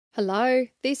Hello,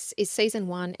 this is Season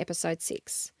 1, Episode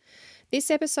 6.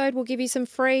 This episode will give you some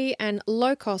free and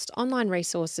low-cost online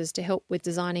resources to help with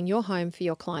designing your home for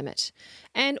your climate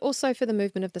and also for the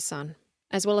movement of the sun,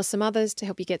 as well as some others to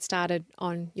help you get started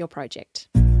on your project.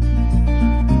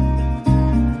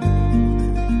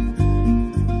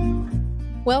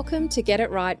 Welcome to Get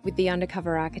It Right with the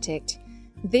Undercover Architect.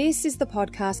 This is the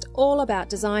podcast all about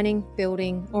designing,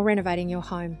 building or renovating your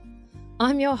home.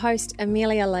 I'm your host,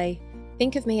 Amelia Lee.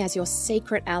 Think of me as your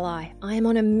secret ally. I am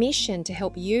on a mission to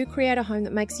help you create a home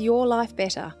that makes your life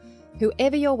better,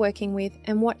 whoever you're working with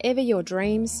and whatever your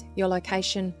dreams, your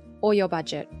location or your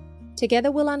budget.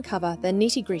 Together we'll uncover the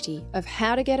nitty-gritty of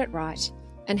how to get it right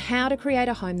and how to create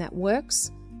a home that works,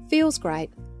 feels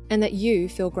great and that you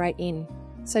feel great in.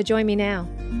 So join me now.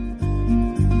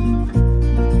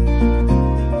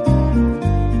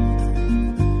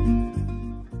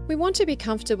 We want to be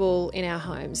comfortable in our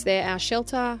homes. They're our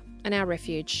shelter and our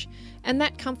refuge, and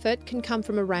that comfort can come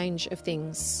from a range of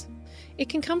things. It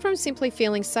can come from simply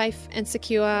feeling safe and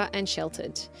secure and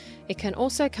sheltered. It can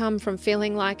also come from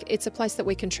feeling like it's a place that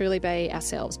we can truly be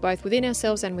ourselves, both within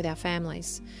ourselves and with our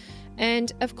families.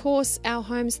 And of course, our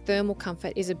home's thermal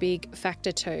comfort is a big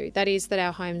factor too. That is that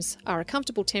our homes are a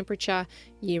comfortable temperature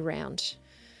year round.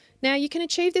 Now, you can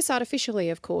achieve this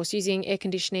artificially, of course, using air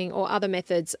conditioning or other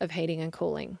methods of heating and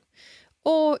cooling.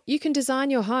 Or you can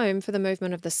design your home for the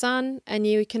movement of the sun and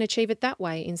you can achieve it that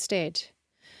way instead.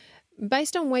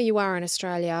 Based on where you are in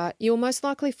Australia, you'll most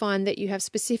likely find that you have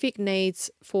specific needs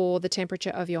for the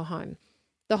temperature of your home.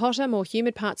 The hotter, more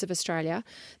humid parts of Australia,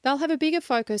 they'll have a bigger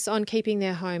focus on keeping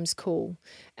their homes cool.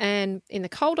 And in the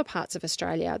colder parts of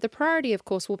Australia, the priority, of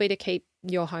course, will be to keep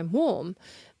your home warm.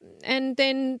 And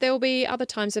then there will be other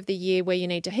times of the year where you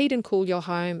need to heat and cool your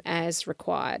home as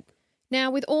required. Now,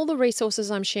 with all the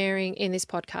resources I'm sharing in this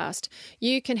podcast,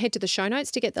 you can head to the show notes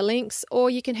to get the links, or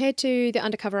you can head to the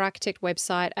Undercover Architect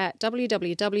website at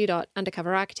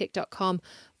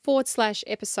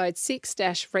www.undercoverarchitect.com/episode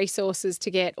 6-resources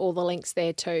to get all the links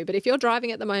there too. But if you're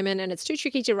driving at the moment and it's too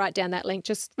tricky to write down that link,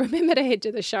 just remember to head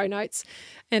to the show notes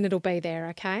and it'll be there,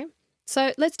 okay?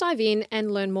 So let's dive in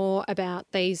and learn more about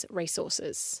these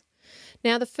resources.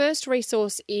 Now, the first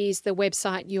resource is the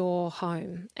website Your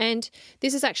Home, and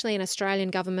this is actually an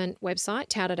Australian government website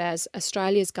touted as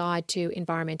Australia's Guide to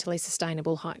Environmentally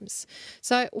Sustainable Homes.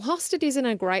 So whilst it isn't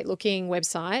a great looking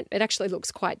website, it actually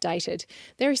looks quite dated.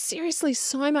 There is seriously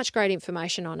so much great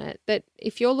information on it that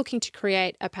if you're looking to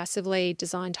create a passively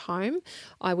designed home,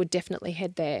 I would definitely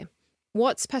head there.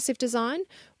 What's passive design?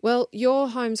 Well, Your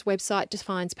Home's website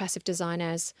defines passive design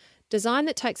as design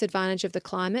that takes advantage of the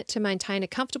climate to maintain a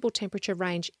comfortable temperature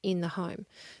range in the home.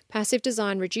 Passive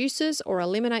design reduces or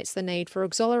eliminates the need for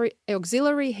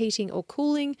auxiliary heating or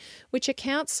cooling, which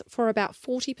accounts for about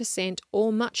 40%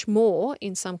 or much more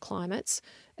in some climates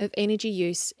of energy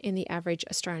use in the average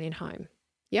Australian home.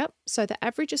 Yep, so the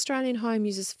average Australian home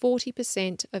uses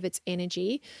 40% of its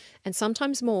energy and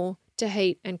sometimes more to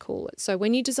heat and cool it. So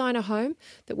when you design a home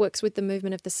that works with the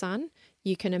movement of the sun,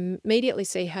 you can immediately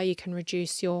see how you can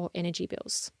reduce your energy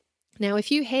bills. Now, if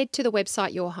you head to the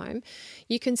website Your Home,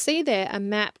 you can see there a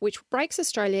map which breaks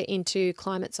Australia into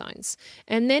climate zones,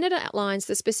 and then it outlines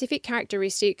the specific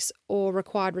characteristics or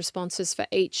required responses for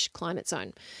each climate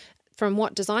zone, from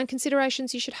what design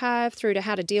considerations you should have through to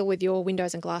how to deal with your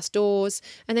windows and glass doors,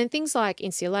 and then things like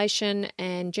insulation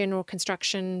and general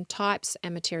construction types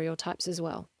and material types as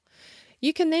well.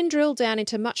 You can then drill down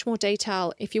into much more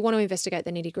detail if you want to investigate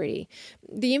the nitty-gritty.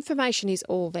 The information is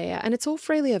all there and it's all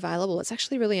freely available. It's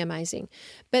actually really amazing.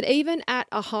 But even at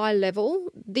a high level,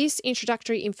 this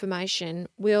introductory information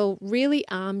will really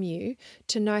arm you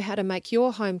to know how to make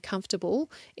your home comfortable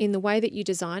in the way that you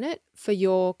design it for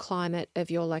your climate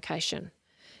of your location.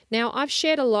 Now, I've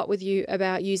shared a lot with you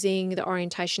about using the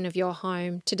orientation of your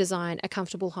home to design a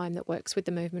comfortable home that works with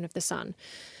the movement of the sun.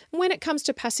 When it comes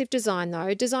to passive design,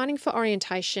 though, designing for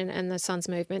orientation and the sun's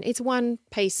movement, it's one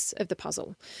piece of the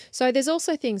puzzle. So there's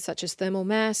also things such as thermal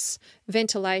mass,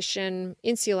 ventilation,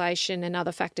 insulation, and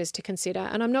other factors to consider.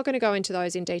 And I'm not going to go into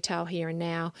those in detail here and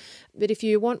now, but if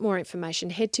you want more information,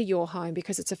 head to Your Home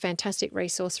because it's a fantastic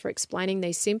resource for explaining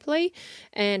these simply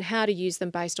and how to use them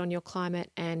based on your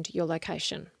climate and your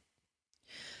location.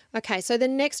 Okay, so the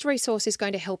next resource is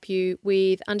going to help you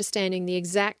with understanding the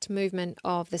exact movement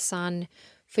of the sun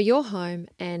for your home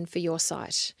and for your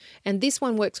site. And this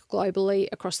one works globally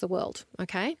across the world,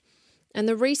 okay? And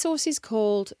the resource is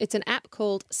it's an app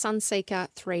called Sunseeker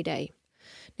 3D.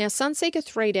 Now, Sunseeker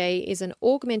 3D is an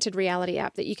augmented reality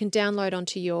app that you can download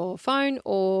onto your phone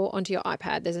or onto your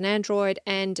iPad. There's an Android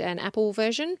and an Apple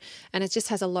version, and it just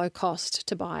has a low cost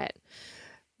to buy it.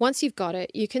 Once you've got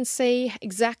it, you can see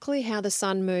exactly how the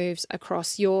sun moves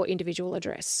across your individual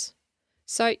address.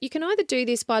 So you can either do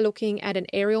this by looking at an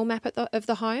aerial map of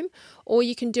the home, or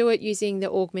you can do it using the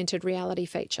augmented reality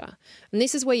feature. And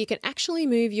this is where you can actually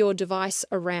move your device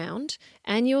around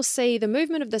and you'll see the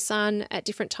movement of the sun at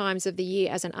different times of the year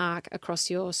as an arc across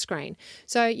your screen.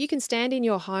 So you can stand in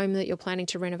your home that you're planning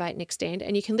to renovate and extend,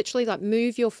 and you can literally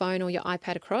move your phone or your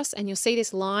iPad across, and you'll see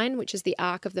this line, which is the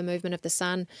arc of the movement of the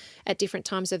sun at different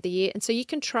times of the year. And so you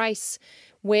can trace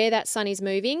where that sun is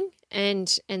moving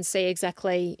and see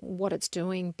exactly what it's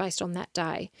doing based on that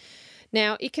day.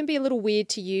 Now, it can be a little weird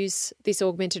to use this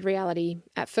augmented reality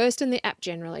at first in the app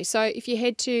generally. So if you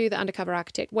head to the Undercover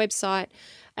Architect website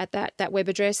at that web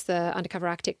address, the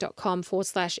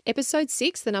undercoverarchitect.com/episode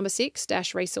 6, the number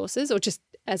 6-resources, or just,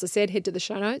 as I said, head to the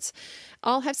show notes.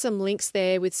 I'll have some links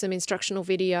there with some instructional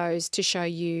videos to show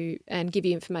you and give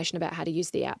you information about how to use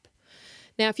the app.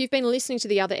 Now, if you've been listening to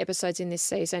the other episodes in this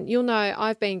season, you'll know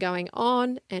I've been going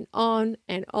on and on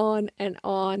and on and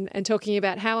on and talking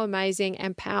about how amazing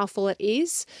and powerful it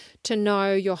is to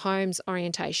know your home's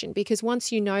orientation. Because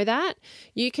once you know that,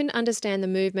 you can understand the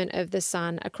movement of the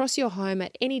sun across your home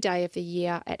at any day of the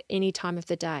year, at any time of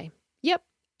the day. Yep,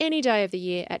 any day of the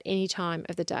year, at any time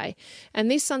of the day.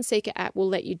 And this Sunseeker app will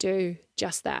let you do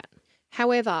just that.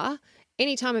 However,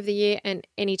 any time of the year and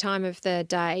any time of the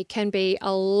day can be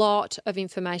a lot of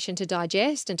information to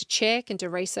digest and to check and to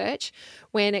research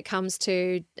when it comes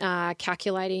to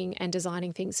calculating and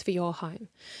designing things for your home.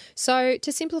 So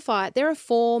to simplify it, there are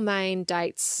 4 main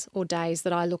dates or days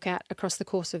that I look at across the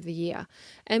course of the year.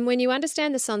 And when you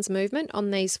understand the sun's movement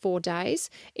on these 4 days,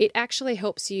 it actually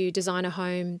helps you design a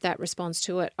home that responds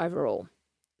to it overall.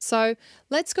 So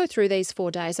let's go through these 4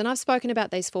 days, and I've spoken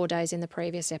about these 4 days in the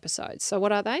previous episodes. So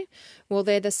what are they? Well,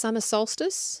 they're the summer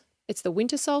solstice, it's the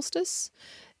winter solstice,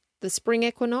 the spring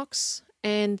equinox,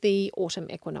 and the autumn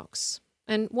equinox.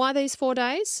 And why these 4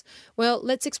 days? Well,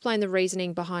 let's explain the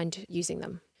reasoning behind using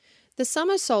them. The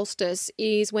summer solstice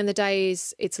is when the day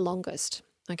is its longest.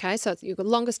 Okay, so you've got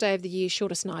longest day of the year,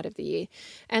 shortest night of the year.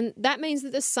 And that means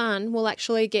that the sun will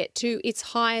actually get to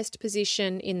its highest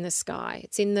position in the sky.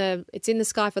 It's in the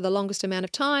sky for the longest amount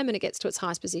of time and it gets to its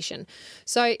highest position.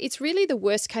 So it's really the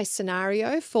worst case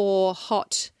scenario for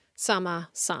hot summer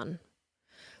sun.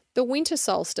 The winter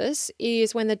solstice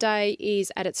is when the day is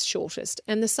at its shortest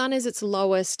and the sun is its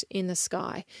lowest in the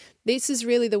sky. This is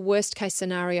really the worst case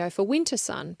scenario for winter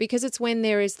sun because it's when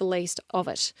there is the least of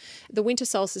it. The winter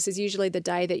solstice is usually the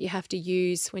day that you have to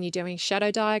use when you're doing shadow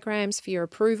diagrams for your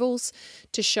approvals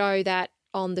to show that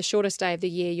on the shortest day of the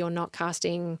year you're not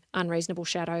casting unreasonable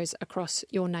shadows across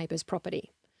your neighbour's property.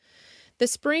 The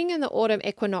spring and the autumn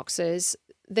equinoxes,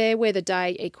 they're where the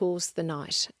day equals the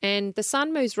night, and the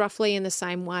sun moves roughly in the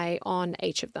same way on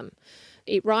each of them.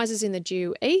 It rises in the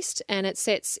due east and it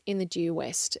sets in the due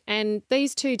west, and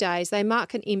these 2 days, they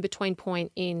mark an in-between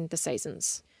point in the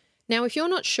seasons. Now, if you're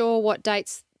not sure what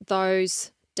dates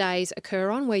those days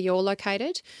occur on where you're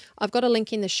located, I've got a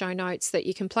link in the show notes that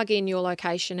you can plug in your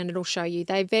location and it'll show you.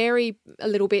 They vary a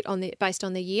little bit based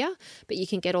on the year, but you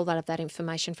can get all of that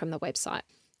information from the website.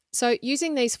 So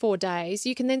using these 4 days,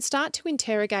 you can then start to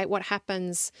interrogate what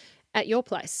happens at your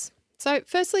place. So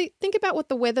firstly, think about what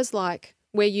the weather's like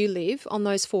where you live on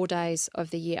those 4 days of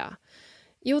the year.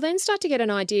 You'll then start to get an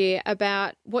idea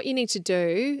about what you need to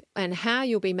do and how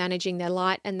you'll be managing the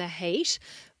light and the heat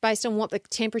based on what the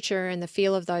temperature and the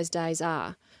feel of those days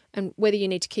are, and whether you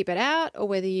need to keep it out or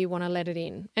whether you want to let it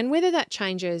in, and whether that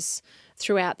changes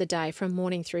throughout the day from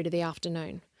morning through to the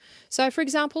afternoon. So, for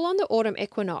example, on the autumn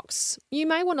equinox, you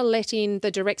may want to let in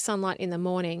the direct sunlight in the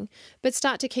morning, but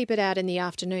start to keep it out in the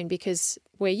afternoon because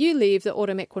where you live, the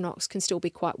autumn equinox can still be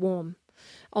quite warm.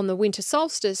 On the winter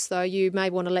solstice, though, you may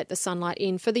want to let the sunlight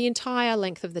in for the entire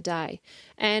length of the day.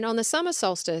 And on the summer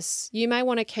solstice, you may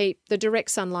want to keep the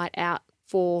direct sunlight out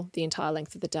for the entire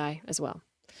length of the day as well.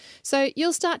 So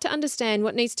you'll start to understand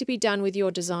what needs to be done with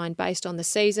your design based on the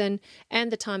season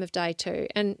and the time of day too.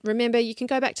 And remember, you can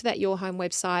go back to that Your Home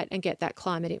website and get that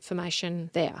climate information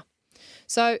there.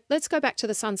 So let's go back to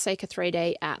the Sunseeker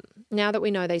 3D app now that we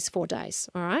know these 4 days,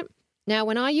 all right? Now,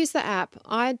 when I use the app,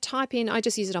 I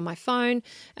just use it on my phone,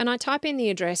 and I type in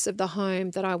the address of the home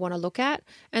that I want to look at,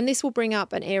 and this will bring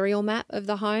up an aerial map of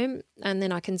the home, and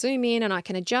then I can zoom in and I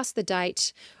can adjust the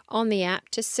date on the app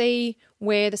to see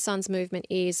where the sun's movement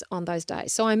is on those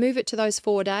days. So I move it to those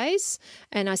 4 days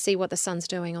and I see what the sun's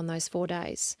doing on those 4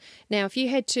 days. Now, if you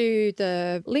head to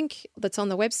the link that's on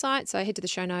the website, so head to the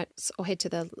show notes or head to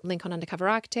the link on Undercover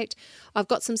Architect, I've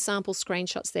got some sample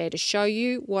screenshots there to show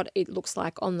you what it looks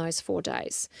like on those 4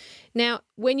 days. Now,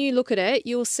 when you look at it,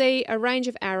 you'll see a range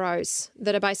of arrows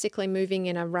that are basically moving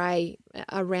in an array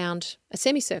around a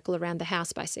semicircle around the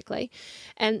house, basically.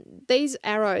 And these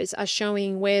arrows are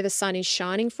showing where the sun is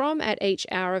shining from at each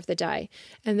hour of the day.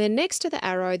 And then next to the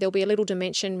arrow, there'll be a little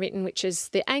dimension written, which is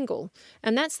the angle.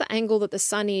 And that's the angle that the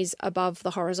sun is above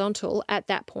the horizontal at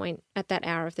that point, at that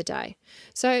hour of the day.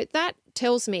 So that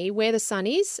tells me where the sun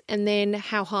is and then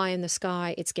how high in the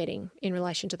sky it's getting in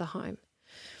relation to the home.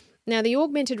 Now, the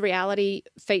augmented reality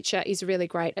feature is really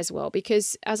great as well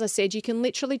because, as I said, you can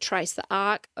literally trace the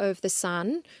arc of the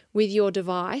sun with your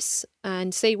device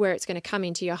and see where it's going to come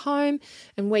into your home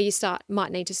and where you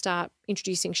might need to start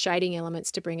introducing shading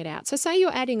elements to bring it out. So say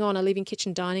you're adding on a living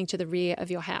kitchen dining to the rear of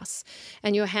your house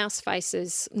and your house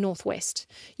faces northwest.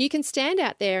 You can stand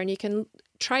out there and you can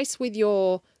trace with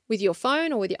your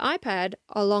phone or with your iPad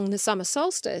along the summer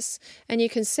solstice, and you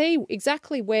can see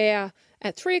exactly where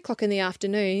at 3 o'clock in the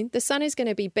afternoon, the sun is going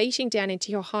to be beating down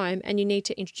into your home and you need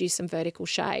to introduce some vertical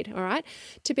shade, all right?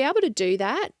 To be able to do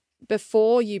that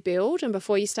before you build and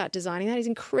before you start designing, that is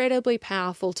incredibly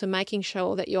powerful to making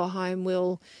sure that your home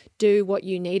will do what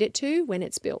you need it to when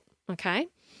it's built, okay?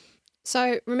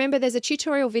 So remember, there's a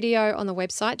tutorial video on the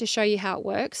website to show you how it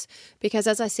works because,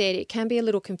 as I said, it can be a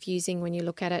little confusing when you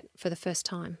look at it for the first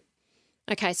time.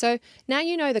 Okay, so now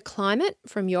you know the climate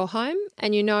from your home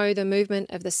and you know the movement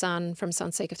of the sun from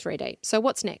Sunseeker 3D. So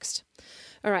what's next?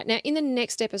 All right, now in the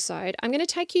next episode, I'm going to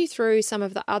take you through some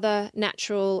of the other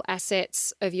natural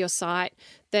assets of your site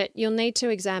that you'll need to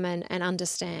examine and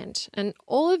understand. And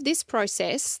all of this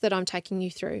process that I'm taking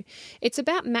you through, it's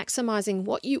about maximizing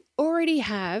what you already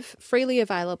have freely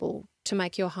available to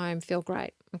make your home feel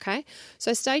great, okay?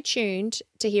 So stay tuned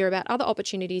to hear about other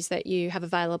opportunities that you have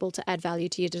available to add value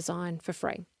to your design for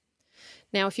free.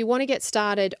 Now, if you want to get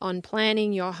started on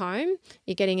planning your home,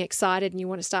 you're getting excited and you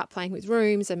want to start playing with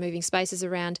rooms and moving spaces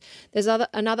around, there's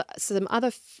some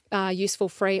other useful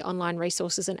free online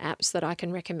resources and apps that I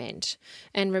can recommend.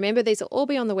 And remember, these will all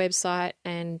be on the website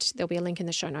and there'll be a link in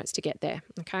the show notes to get there,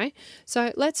 okay?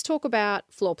 So let's talk about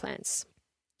floor plans.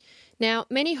 Now,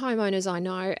 many homeowners I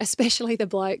know, especially the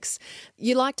blokes,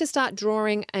 you like to start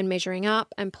drawing and measuring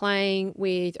up and playing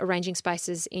with arranging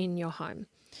spaces in your home.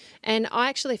 And I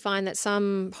actually find that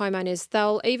some homeowners,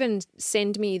 they'll even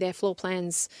send me their floor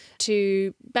plans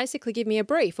to basically give me a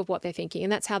brief of what they're thinking.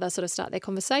 And that's how they'll sort of start their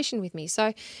conversation with me.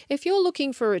 So if you're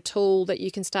looking for a tool that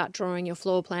you can start drawing your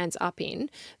floor plans up in,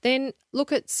 then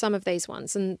look at some of these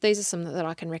ones. And these are some that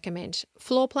I can recommend.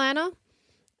 Floor Planner,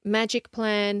 Magic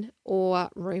Plan, or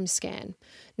Room Scan.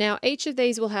 Now, each of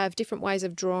these will have different ways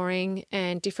of drawing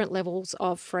and different levels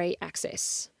of free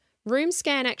access. Room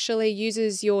Scan actually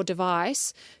uses your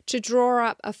device to draw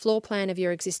up a floor plan of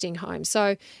your existing home.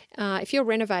 So if you're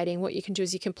renovating, what you can do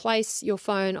is you can place your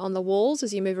phone on the walls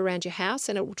as you move around your house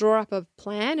and it will draw up a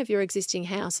plan of your existing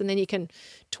house and then you can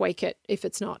tweak it if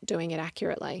it's not doing it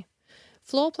accurately.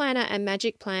 Floor Planner and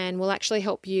Magic Plan will actually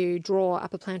help you draw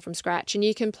up a plan from scratch, and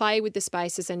you can play with the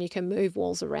spaces and you can move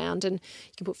walls around and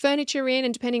you can put furniture in,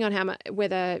 and depending on how much,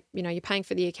 whether you're paying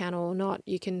for the account or not,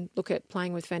 you can look at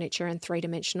playing with furniture in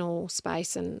three-dimensional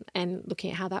space and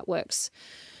looking at how that works.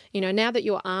 Now that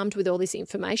you're armed with all this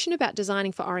information about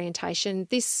designing for orientation,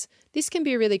 this can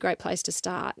be a really great place to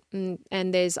start.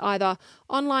 And there's either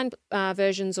online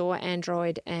versions or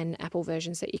Android and Apple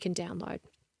versions that you can download.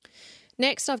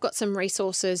 Next, I've got some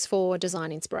resources for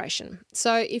design inspiration.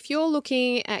 So if you're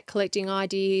looking at collecting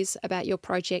ideas about your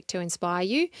project to inspire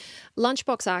you,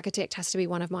 Lunchbox Architect has to be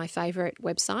one of my favourite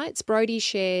websites. Brodie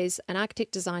shares an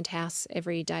architect designed house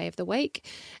every day of the week,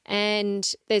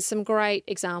 and there's some great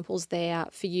examples there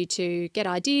for you to get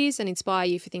ideas and inspire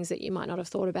you for things that you might not have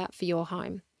thought about for your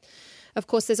home. Of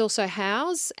course, there's also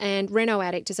House, and Reno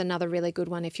Addict is another really good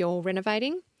one if you're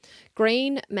renovating.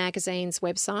 Green Magazine's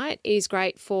website is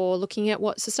great for looking at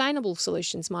what sustainable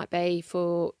solutions might be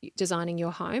for designing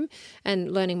your home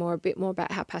and learning a bit more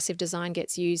about how passive design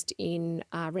gets used in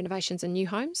renovations and new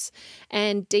homes.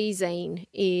 And DZine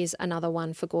is another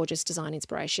one for gorgeous design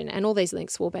inspiration. And all these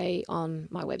links will be on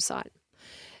my website.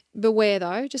 Beware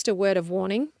though, just a word of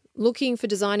warning. Looking for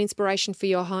design inspiration for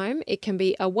your home, it can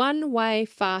be a one-way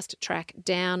fast track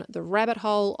down the rabbit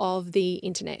hole of the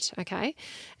internet, okay?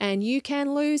 And you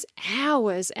can lose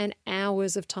hours and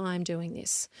hours of time doing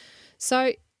this.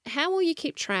 So how will you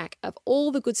keep track of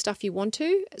all the good stuff you want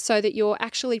to so that you're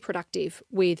actually productive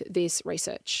with this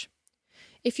research?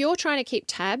 If you're trying to keep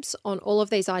tabs on all of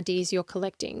these ideas you're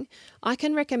collecting, I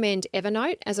can recommend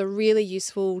Evernote as a really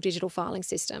useful digital filing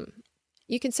system.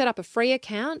 you can set up a free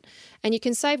account and you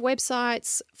can save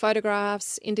websites,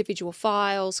 photographs, individual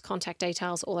files, contact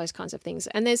details, all those kinds of things.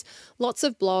 And there's lots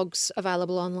of blogs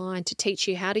available online to teach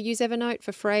you how to use Evernote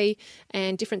for free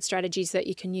and different strategies that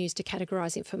you can use to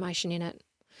categorize information in it.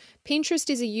 Pinterest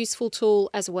is a useful tool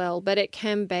as well, but it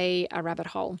can be a rabbit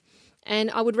hole.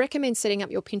 And I would recommend setting up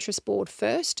your Pinterest board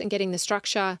first and getting the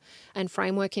structure and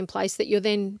framework in place that you're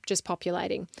then just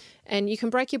populating. And you can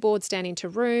break your boards down into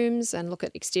rooms and look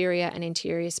at exterior and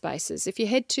interior spaces. If you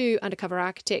head to Undercover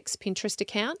Architect's Pinterest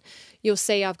account, you'll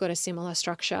see I've got a similar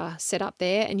structure set up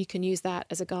there, and you can use that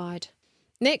as a guide.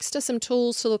 Next are some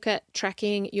tools to look at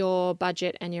tracking your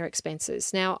budget and your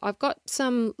expenses. Now, I've got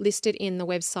some listed in the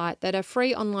website that are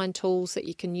free online tools that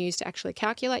you can use to actually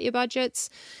calculate your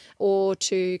budgets or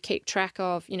to keep track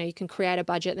of, you can create a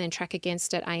budget and then track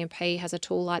against it. A&P has a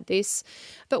tool like this.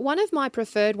 But one of my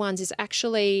preferred ones is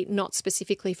actually not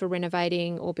specifically for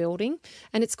renovating or building,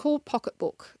 and it's called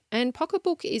Pocketbook. And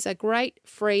Pocketbook is a great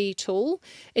free tool.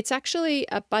 It's actually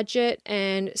a budget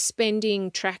and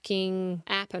spending tracking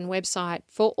app and website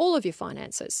for all of your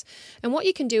finances. And what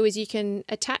you can do is you can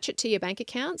attach it to your bank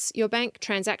accounts. Your bank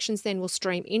transactions then will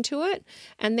stream into it,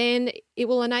 and then it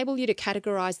will enable you to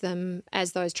categorize them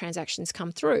as those transactions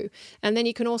come through. And then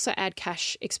you can also add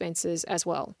cash expenses as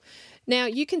well. Now,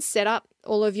 you can set up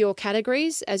all of your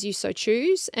categories as you so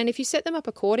choose, and if you set them up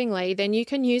accordingly, then you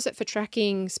can use it for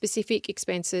tracking specific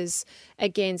expenses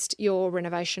against your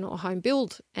renovation or home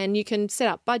build. And you can set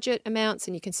up budget amounts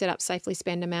and you can set up safely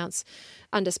spend amounts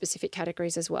under specific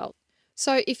categories as well.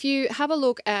 So if you have a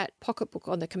look at Pocketbook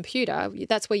on the computer,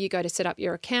 that's where you go to set up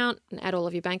your account and add all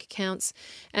of your bank accounts.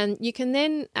 And you can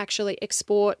then actually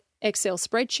export Excel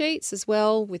spreadsheets as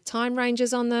well with time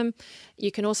ranges on them.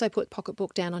 You can also put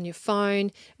Pocketbook down on your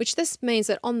phone, which this means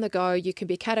that on the go you can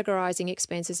be categorizing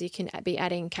expenses, you can be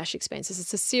adding cash expenses.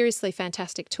 It's a seriously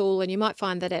fantastic tool, and you might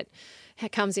find that it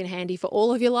comes in handy for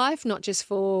all of your life, not just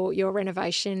for your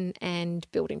renovation and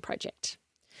building project.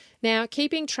 Now,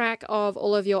 keeping track of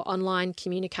all of your online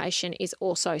communication is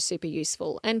also super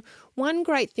useful. And one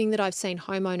great thing that I've seen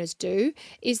homeowners do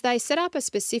is they set up a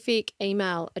specific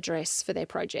email address for their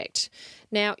project.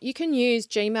 Now, you can use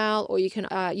Gmail or you can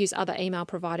use other email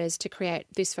providers to create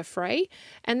this for free.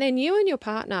 And then you and your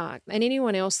partner and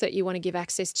anyone else that you want to give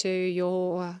access to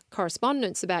your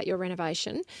correspondence about your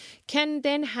renovation can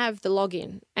then have the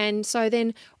login. And so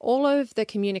then all of the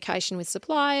communication with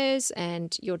suppliers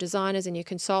and your designers and your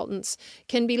consultants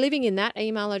can be living in that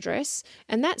email address,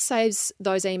 and that saves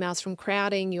those emails from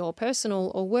crowding your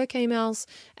personal or work emails,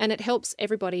 and it helps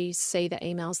everybody see the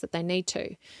emails that they need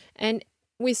to. And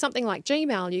with something like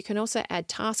Gmail, you can also add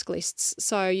task lists,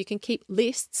 so you can keep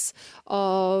lists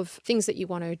of things that you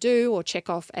want to do or check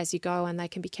off as you go, and they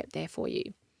can be kept there for you.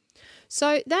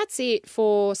 So that's it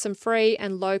for some free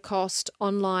and low-cost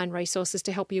online resources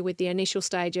to help you with the initial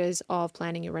stages of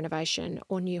planning your renovation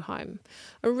or new home.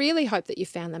 I really hope that you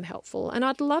found them helpful, and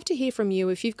I'd love to hear from you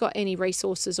if you've got any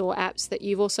resources or apps that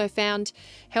you've also found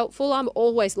helpful. I'm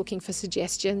always looking for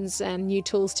suggestions and new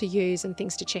tools to use and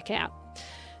things to check out.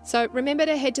 So remember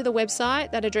to head to the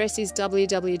website. That address is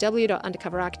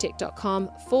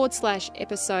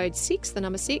www.undercoverarchitect.com/episode 6, the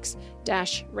number 6,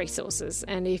 -resources.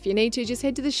 And if you need to, just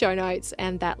head to the show notes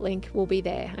and that link will be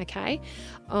there, okay?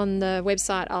 On the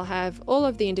website, I'll have all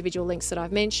of the individual links that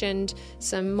I've mentioned,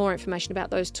 some more information about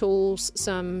those tools,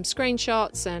 some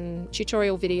screenshots and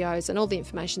tutorial videos, and all the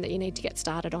information that you need to get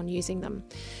started on using them.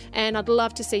 And I'd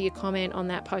love to see you comment on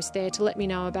that post there to let me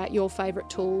know about your favourite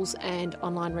tools and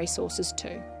online resources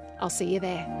too. I'll see you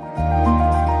there.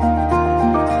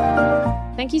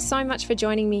 Thank you so much for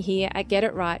joining me here at Get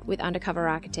It Right with Undercover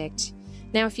Architect.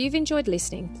 Now, if you've enjoyed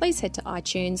listening, please head to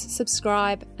iTunes,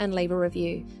 subscribe and leave a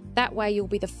review. That way you'll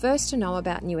be the first to know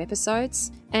about new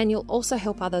episodes, and you'll also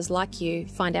help others like you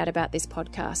find out about this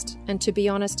podcast. And to be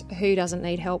honest, who doesn't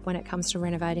need help when it comes to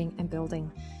renovating and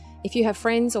building? If you have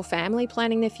friends or family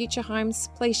planning their future homes,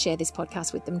 please share this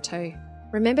podcast with them too.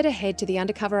 Remember to head to the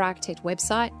Undercover Architect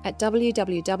website at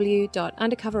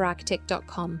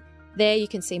www.undercoverarchitect.com. There you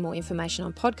can see more information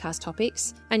on podcast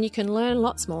topics, and you can learn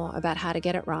lots more about how to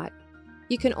get it right.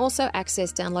 You can also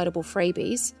access downloadable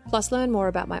freebies, plus learn more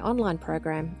about my online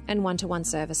program and one-to-one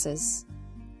services.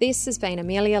 This has been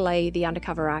Amelia Lee, the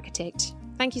Undercover Architect.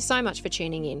 Thank you so much for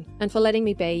tuning in and for letting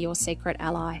me be your secret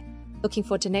ally. Looking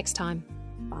forward to next time.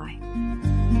 Bye.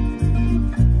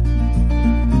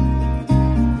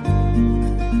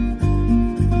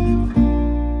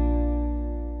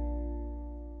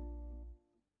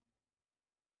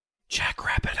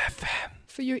 Jackrabbit FM.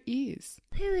 For your ears.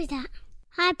 Who is that?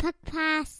 Hi, Podcast.